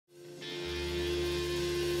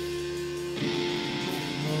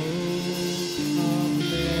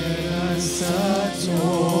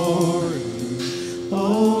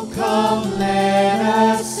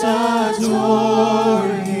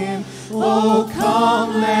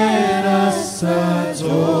come, let us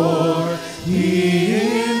adore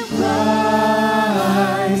Him, Christ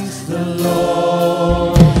the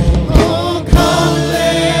Lord. Oh, come,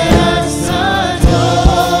 let us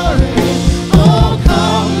adore Him. Oh,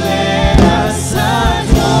 come, let us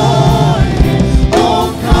adore Him.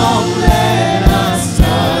 Oh, come, let us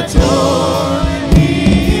adore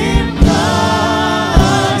Him,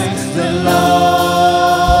 Christ the Lord.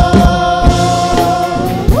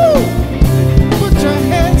 Woo! Put your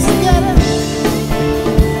hands together.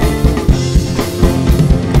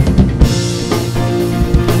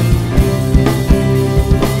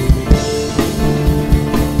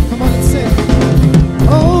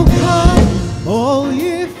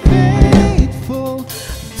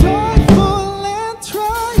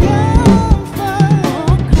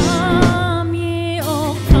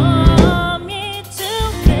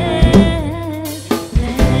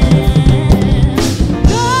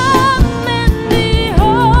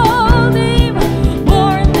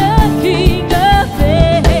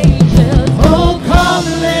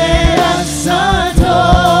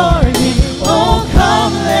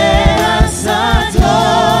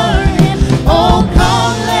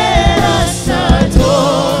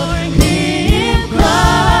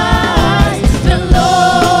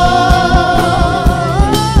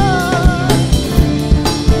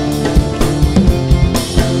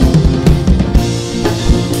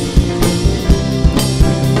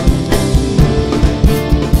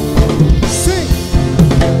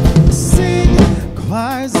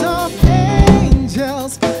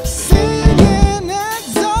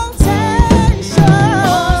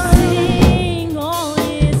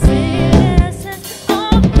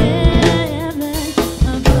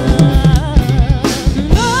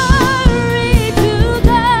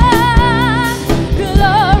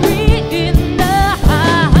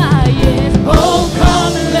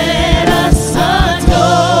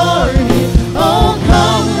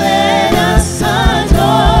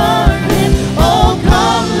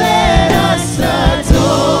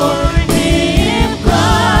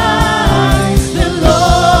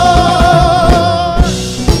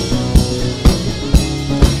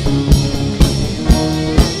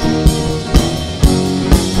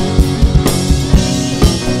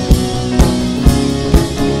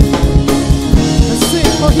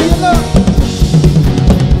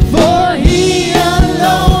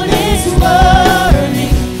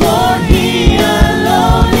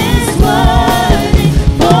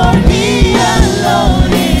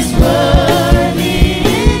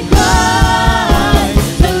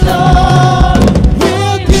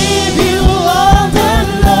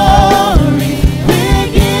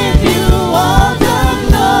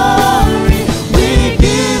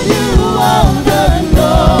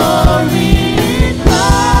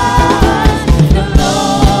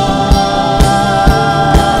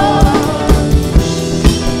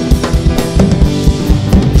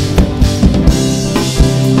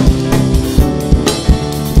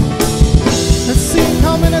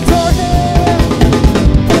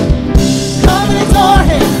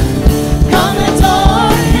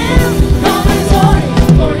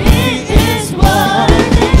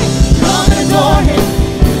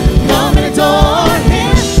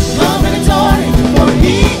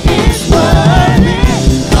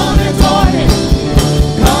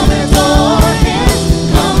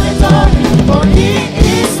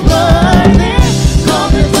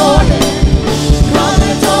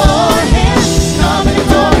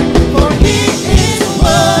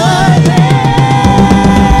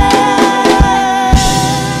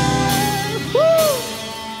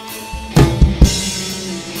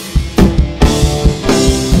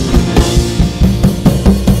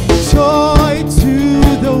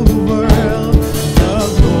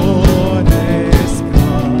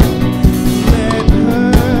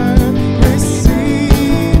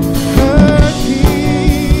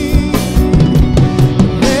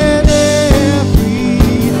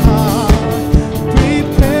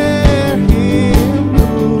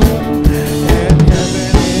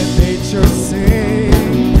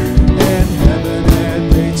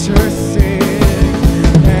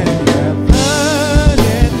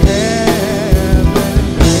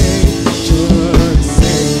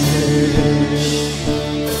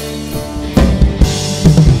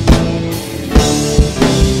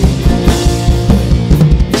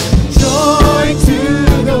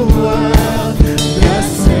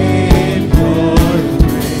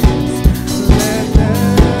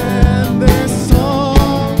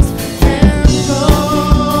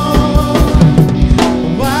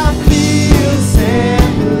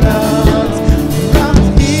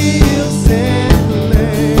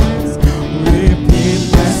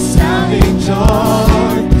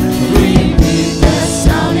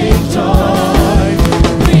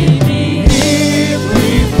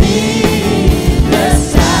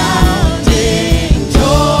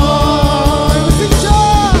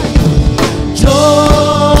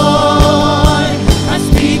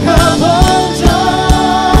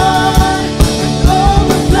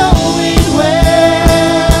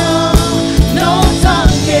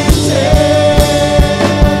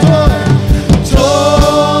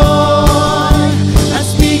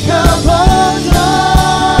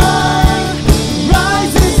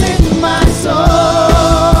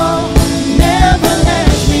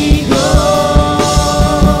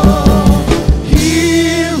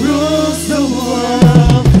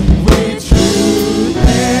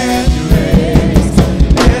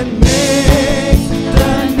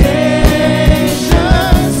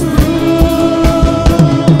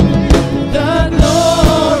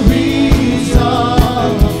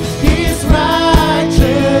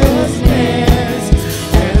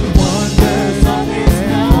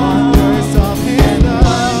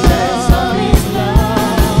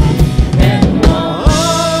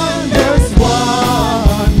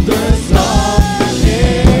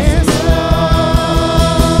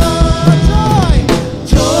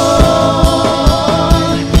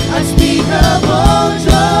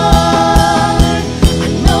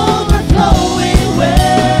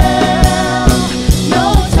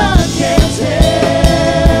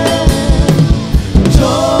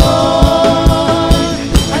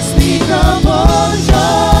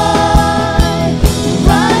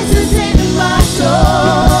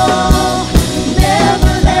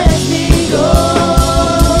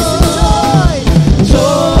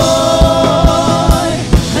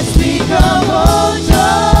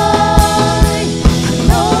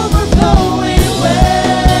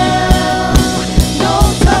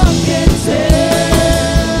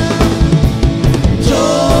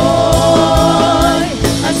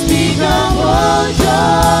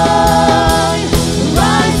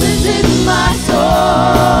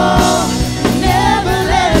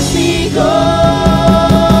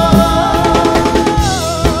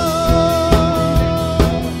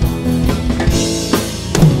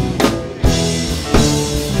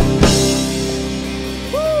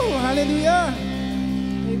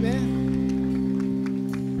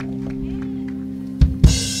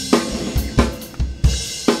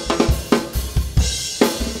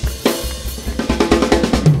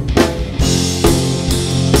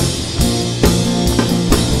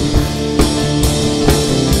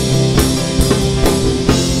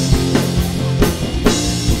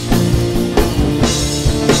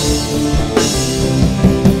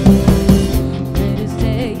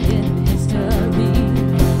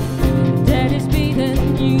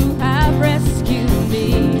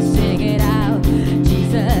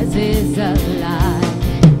 is alive.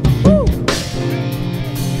 Woo!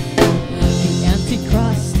 The empty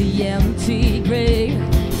cross, the empty grave,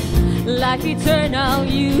 life eternal,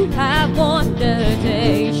 you have won the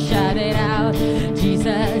day. Shout it out,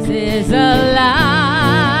 Jesus is alive.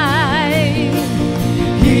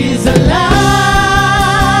 He's alive.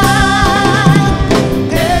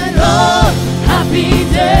 And oh, happy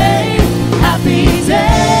day, happy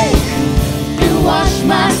day. You wash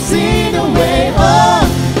my sin away. Oh,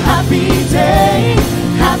 happy day,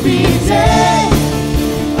 happy day.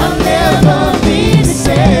 I'll never be the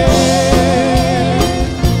same.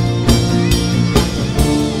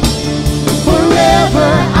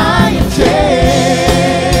 I am changed.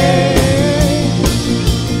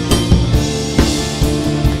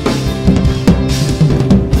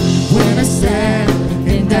 When I stand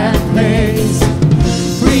in that place,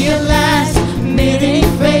 realize, meeting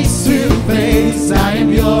face to face, I am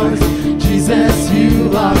yours, Jesus,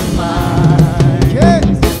 you are mine. Yes.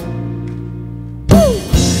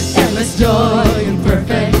 Endless joy and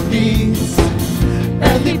perfect peace,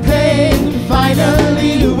 every pain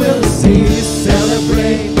finally will cease.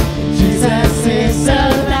 Celebrate, Jesus is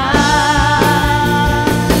alive.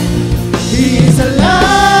 He's alive.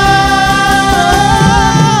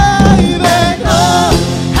 And oh,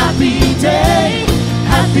 happy day,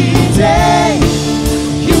 happy day.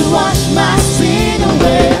 You wash my sin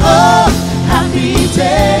away. Oh, happy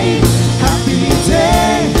day, happy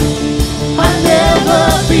day. I'll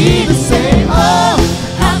never be the same. Oh,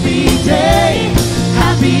 happy day,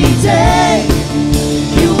 happy day.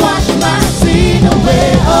 You wash my sin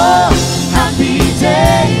away. Oh, happy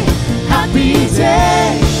day, happy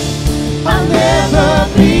day. I'll never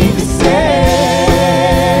be the same.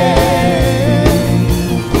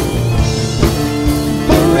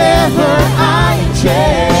 Forever I am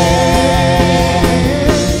changed.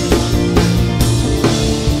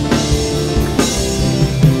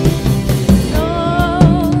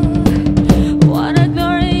 Oh, what a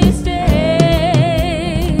glorious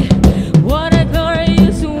day. What a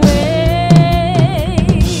glorious way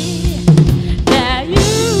that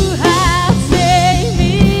you have saved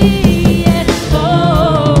me. And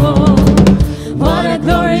oh, what a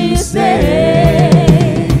glorious day.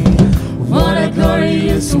 What a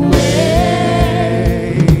glorious way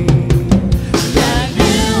that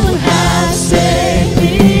you have saved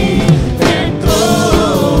me. And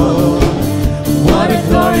oh, what a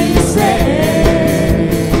glorious day.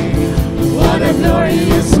 What a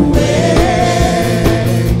glorious way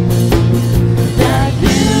that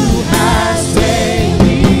you have saved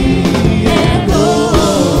me. And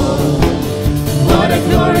oh, what a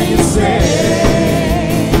glorious day.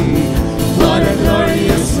 What a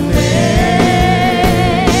glorious name.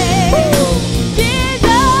 Jesus.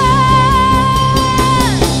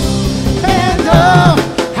 And oh,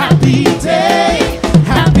 happy day,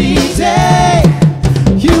 happy day.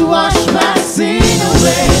 You wash my sin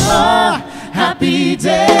away. Oh, happy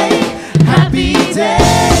day, happy day.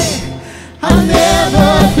 I'll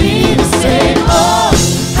never be the same. Oh,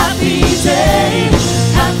 happy day,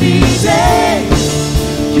 happy day.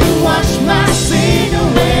 You wash my sin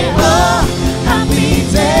away. Oh, happy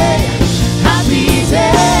day, happy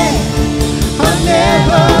day. I'll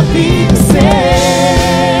never be the same.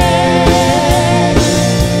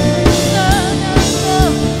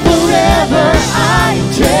 Forever I am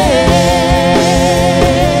changed.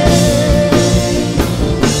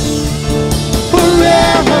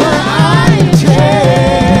 Forever I am changed.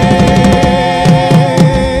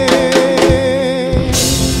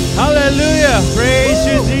 Hallelujah! Praise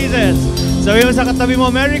you, Jesus. Sabi mo sa katabi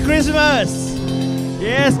mo, Merry Christmas!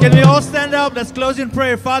 Yes, can we all stand up? Let's close in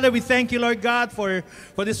prayer. Father, we thank you, Lord God, for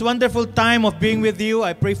this wonderful time of being with you.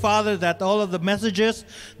 I pray, Father, that all of the messages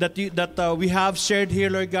that we have shared here,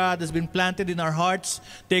 Lord God, has been planted in our hearts,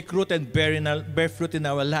 take root and bear fruit in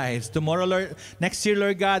our lives. Tomorrow, Lord, next year,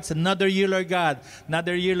 Lord God, it's another year, Lord God.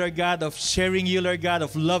 Another year, Lord God, of sharing you, Lord God,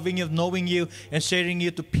 of loving you, of knowing you, and sharing you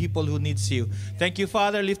to people who needs you. Thank you,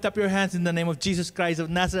 Father. Lift up your hands in the name of Jesus Christ of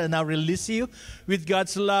Nazareth, and now release you with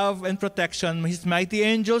God's love and protection. May His mighty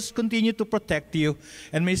angels continue to protect you,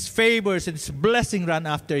 and may His favors and His blessing run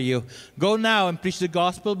after you. Go now and preach the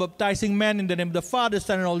gospel, baptizing men in the name of the Father,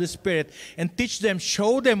 Son, and Holy Spirit, and teach them,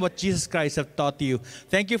 show them what Jesus Christ have taught you.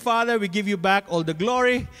 Thank you, Father. We give you back all the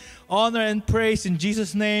glory, honor, and praise in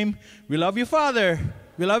Jesus' name. We love you, Father.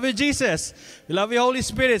 We love you, Jesus. We love you, Holy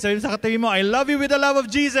Spirit. Sabi mo sa katabi mo, I love you with the love of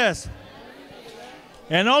Jesus.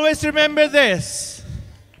 And always remember this.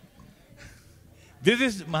 This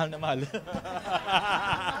is, mahal na mahal.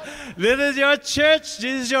 This is your church.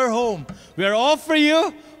 This is your home. We are all for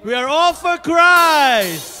you. We are all for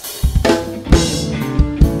Christ.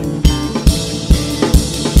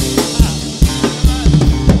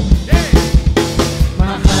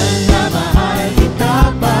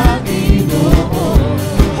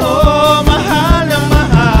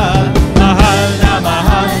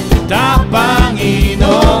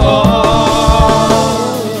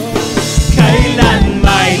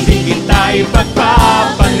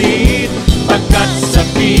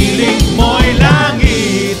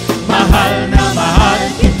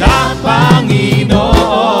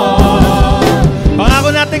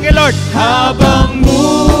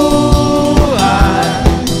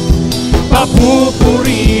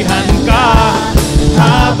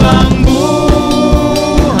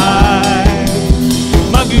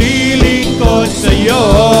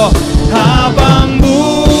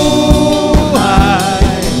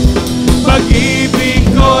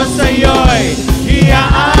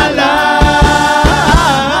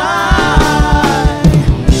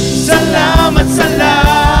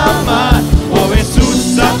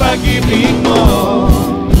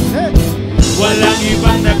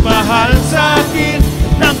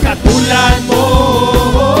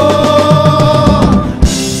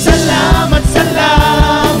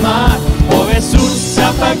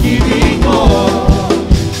 pag-ibig mo.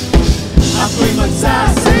 Ako'y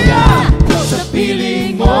magsasaya sa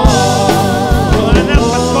piling mo.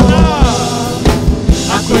 Pasko na!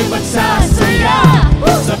 Ako'y magsasaya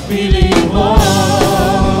sa piling mo.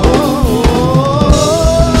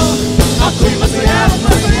 Ako'y masaya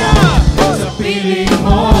sa piling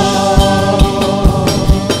mo.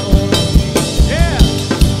 Yeah!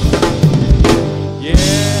 Yeah!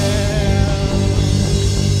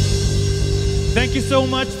 Thank you so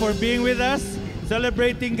much for being with us,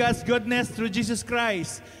 celebrating God's goodness through Jesus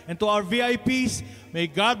Christ. And to our VIPs, may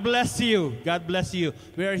God bless you. God bless you.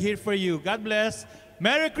 We are here for you. God bless.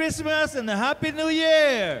 Merry Christmas and a Happy New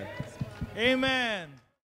Year. Amen.